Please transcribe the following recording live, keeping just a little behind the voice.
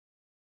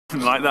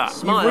Like that.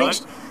 Smile.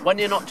 When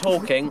you're not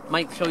talking,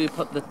 make sure you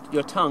put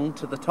your tongue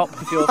to the top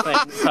of your thing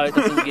so it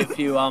doesn't give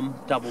you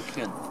double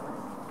chin.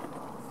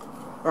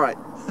 Alright.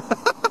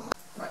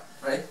 Right,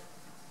 ready?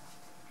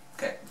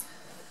 Okay.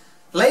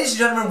 Ladies and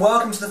gentlemen,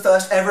 welcome to the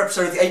first ever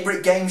episode of the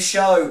 8BritGaming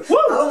show. Woo!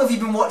 How long have you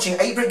been watching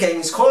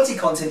 8BritGaming's quality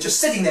content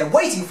just sitting there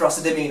waiting for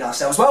us to demean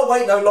ourselves? Well,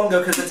 wait no longer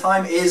because the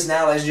time is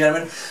now, ladies and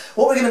gentlemen.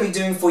 What we're going to be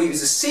doing for you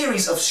is a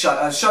series of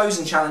shows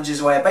and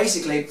challenges where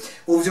basically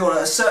we'll do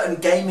a certain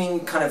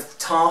gaming kind of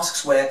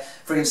tasks where,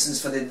 for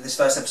instance, for this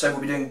first episode we'll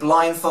be doing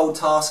blindfold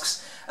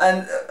tasks.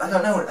 And I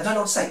don't know what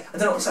to say.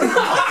 And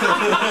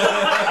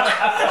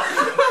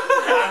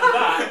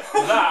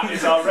that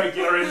is our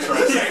regular intro.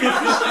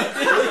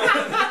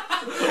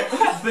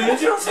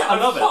 I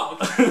love it.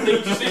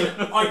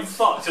 I'm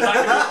fucked. And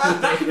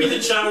that could be the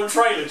channel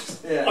trailer.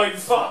 Yeah. I'm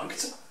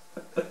fucked.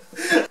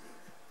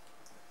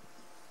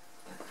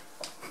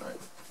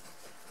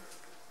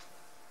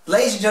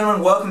 Ladies and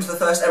gentlemen, welcome to the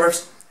first ever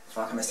episode.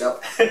 Fuck, I messed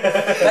up.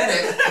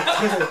 Bennett.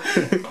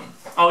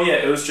 Oh yeah,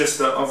 it was just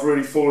that I've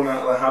really fallen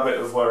out of the habit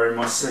of wearing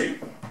my suit.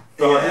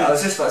 But yeah, I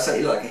was just about to say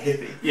you look like a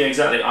hippie. Yeah,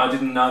 exactly. I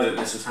didn't know that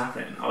this was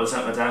happening. I was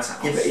at my dad's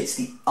house. Yeah, but it's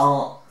the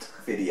art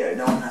video.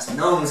 No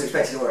one was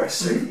expected to wear a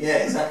suit. Yeah,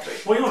 exactly.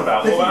 What are you on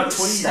about? What about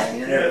tweed?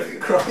 Yeah.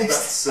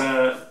 Christ.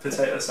 That's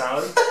potato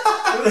salad.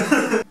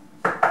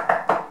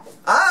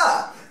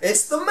 Ah,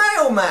 it's the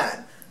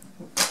mailman.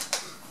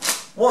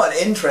 What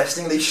an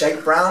interestingly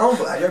shaped brown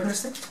envelope. Have you opened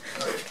this thing?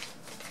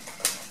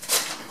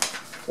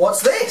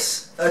 What's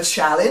this? A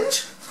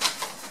challenge?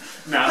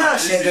 No,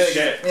 this is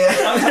shit.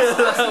 Yeah.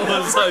 That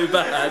was so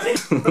bad. I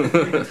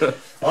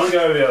want to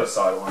go over the other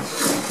side once.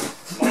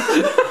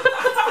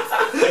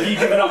 Have you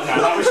given up now?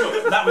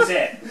 That was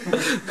it.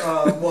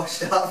 Oh, I'm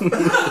washed up.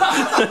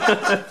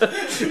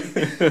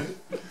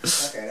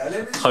 Okay, now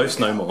let me Host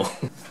no more.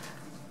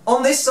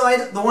 On this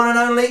side, the one and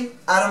only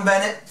Adam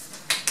Bennett.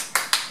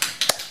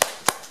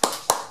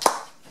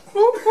 Do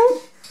you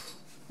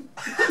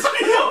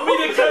want me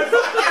to go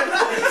back?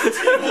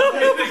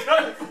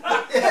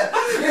 Yeah,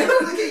 you're not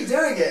going to keep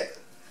doing it.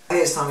 I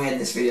think it's time we end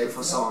this video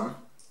before someone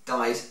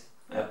died.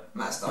 Yep.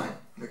 Matt's dying.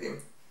 Look at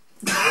him.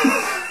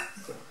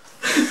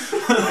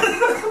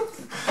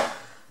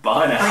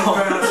 Bye now. Thank you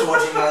very much for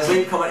watching, guys.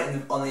 Leave a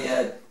comment on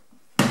the...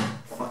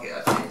 Fuck it,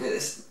 I can't do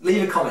this.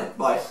 Leave a comment.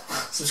 Bye.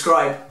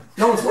 Subscribe.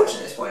 No one's watching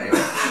at this point anyway.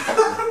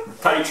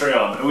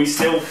 Patreon. Are we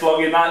still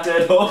flogging that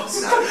dead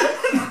horse? No.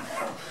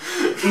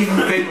 Even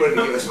Finn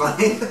wouldn't give us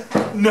money.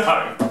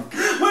 No.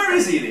 Where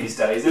is he these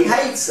days? He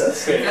hates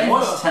us.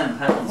 What's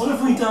 £10? What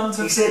have we done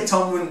to... He said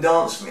Tom wouldn't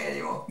dance for me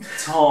anymore.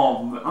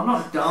 Tom, I'm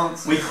not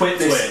dancing. We quit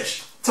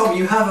Twitch. Tom,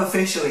 you have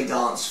officially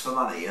danced for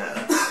money, you know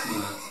that?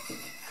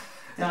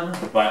 Yeah, I know.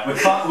 Right,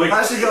 we've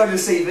actually got on your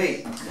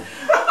CV.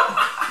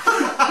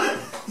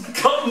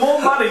 Got more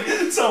money,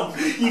 Tom.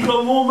 You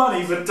got more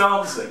money for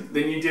dancing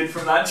than you did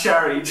from that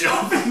charity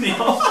job in the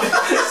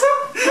office.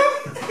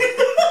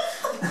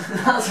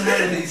 That's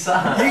really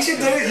sad. You should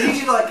do it. You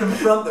should like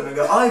confront them and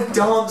go, "I've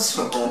danced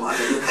for more money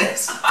than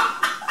this,"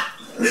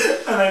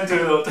 and then do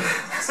a little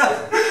dance.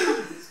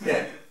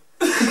 Yeah.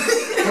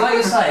 Can I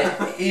just say,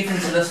 even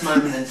to this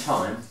moment in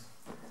time,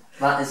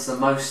 that is the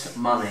most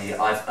money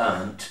I've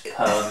earned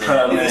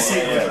per minute.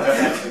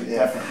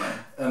 Yeah,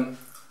 definitely.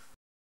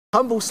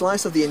 Humble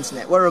slice of the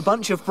internet. We're a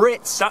bunch of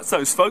Brits. That's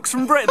those folks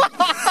from Britain.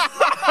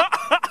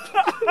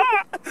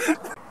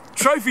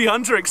 Trophy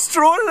hunter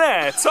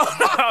extraordinaire. No,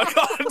 I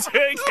can't do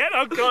it again.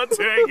 I can't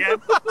do it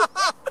again.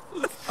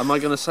 Am I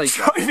going to say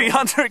Trophy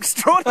hunter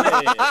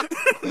extraordinaire?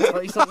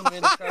 He's not going to be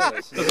in the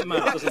trailers. Doesn't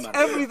matter.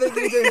 Everything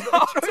you do is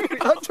trophy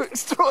hunter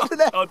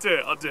extraordinaire. I'll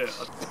do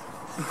it.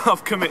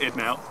 I've committed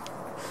now.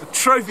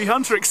 Trophy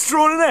hunter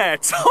extraordinaire.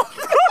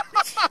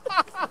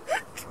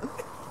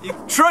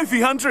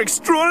 Trophy hunter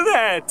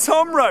extraordinaire.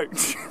 Tom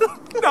Roach.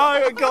 No,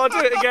 I can't do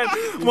it again.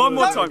 One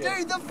more time.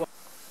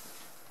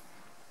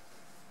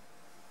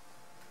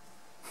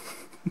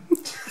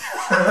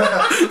 Can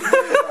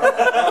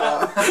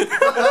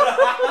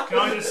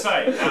I just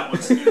say, that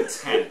was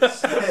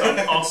intense. An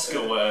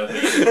Oscar-worthy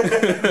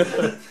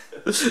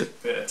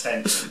bit of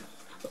tension.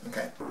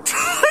 Okay.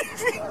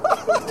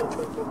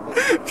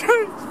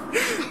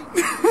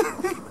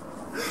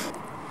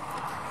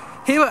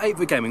 Here at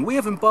 8BritGaming, we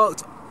have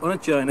embarked on a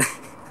journey.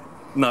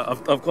 No,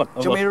 I've got.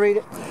 Do you want me to read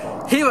it?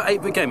 Here at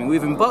 8BritGaming, we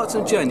have embarked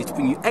on a journey to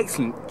bring you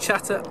excellent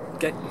chatter.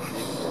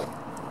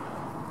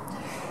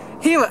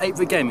 Here at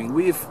 8BritGaming,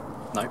 we've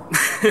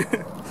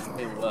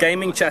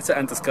gaming, chatter,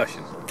 and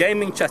discussion.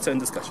 Gaming, chatter, and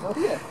discussion. Oh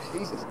yeah,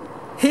 Jesus.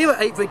 Here at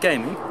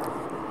 8BritGaming,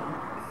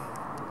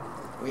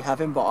 we have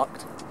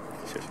embarked.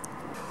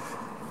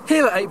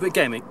 Here at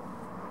 8BritGaming,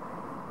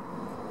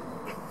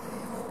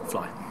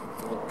 fly.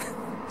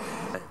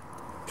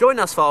 Join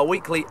us for our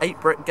weekly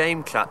 8-Brit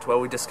Game Chat, where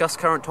we discuss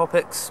current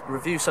topics,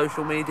 review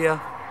social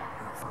media.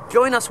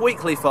 Join us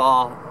weekly for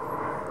our.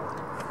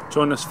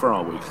 Join us for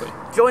our weekly.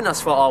 Join us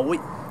for our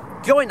week.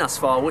 Join us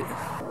for our week.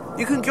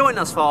 You can join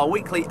us for our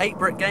weekly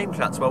 8-Brit Game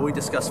Chats, where we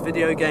discuss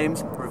video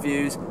games,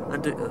 reviews,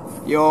 and.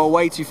 You're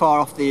way too far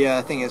off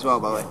the thing as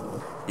well, by the way.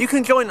 You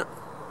can join.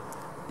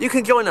 You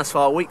can join us for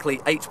our weekly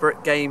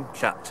 8-Brit game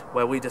chat,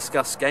 where we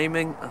discuss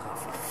gaming.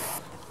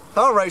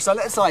 Oh, Rosa,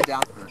 let us lie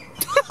down.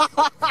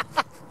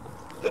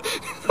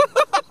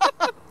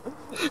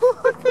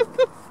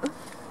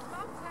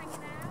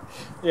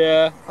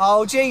 Yeah.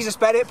 Oh, Jesus,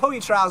 Bennett, pull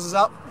your trousers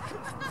up.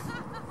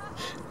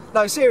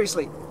 No,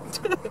 seriously.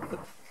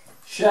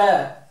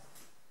 Share.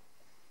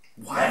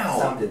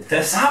 Wow,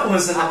 that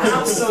was an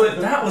absolute.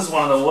 That was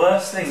one of the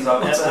worst things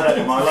I've ever heard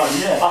in my life.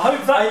 Yeah. I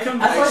hope that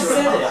can. As I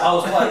said it, I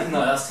was like,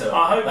 no, that's terrible.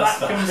 I hope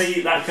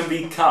that can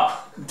be cut.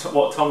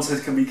 What Tom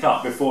says can be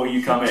cut before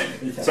you come in.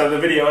 Okay. So the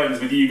video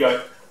ends with you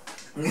go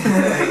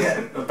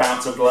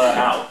about to blurt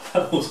out.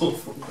 That was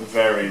awful. A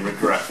very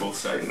regretful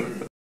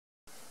statement.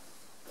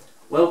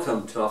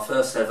 Welcome to our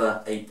first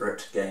ever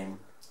 8-Brit game.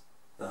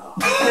 Oh.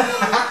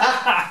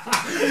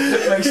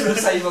 Make sure to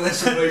save on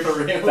this from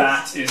Blooper Reel.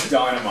 That is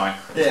dynamite.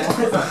 Yeah.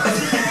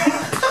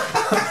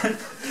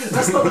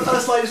 That's not the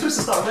first line you're supposed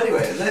to start with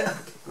anyway, is it?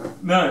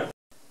 No.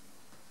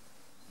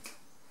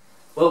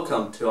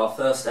 Welcome to our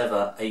first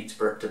ever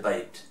 8-Brit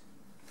debate.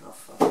 Oh,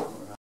 fuck.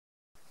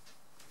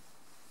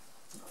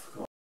 I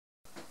forgot.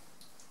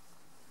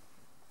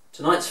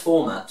 Tonight's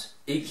format,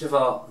 each of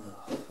our...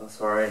 Oh,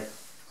 sorry.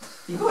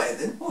 You got it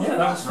then? Yeah,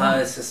 that was fun.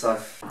 No, it's just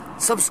like...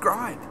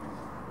 Subscribe!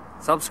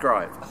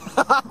 Subscribe.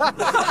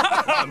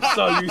 I'm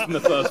so using the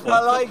first one. I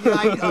like it.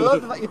 I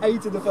love the fact you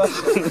hated the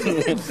first one.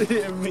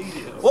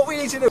 Immediately. What we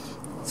need to do...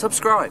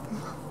 Subscribe.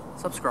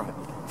 Subscribe.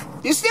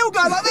 You still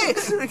go like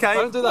this! Okay.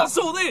 Don't do that. What's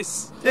all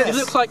this? Yes. It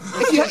looks like...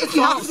 If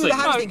you have to do the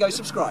hand thing, go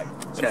subscribe.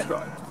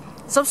 Subscribe.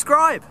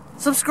 Subscribe.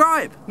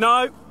 Subscribe.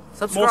 No.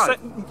 Subscribe.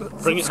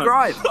 Bring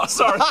Subscribe. it home. Oh,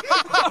 sorry.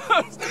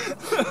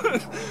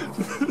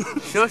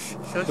 Shush.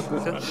 Shush.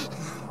 Shush.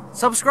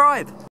 Subscribe.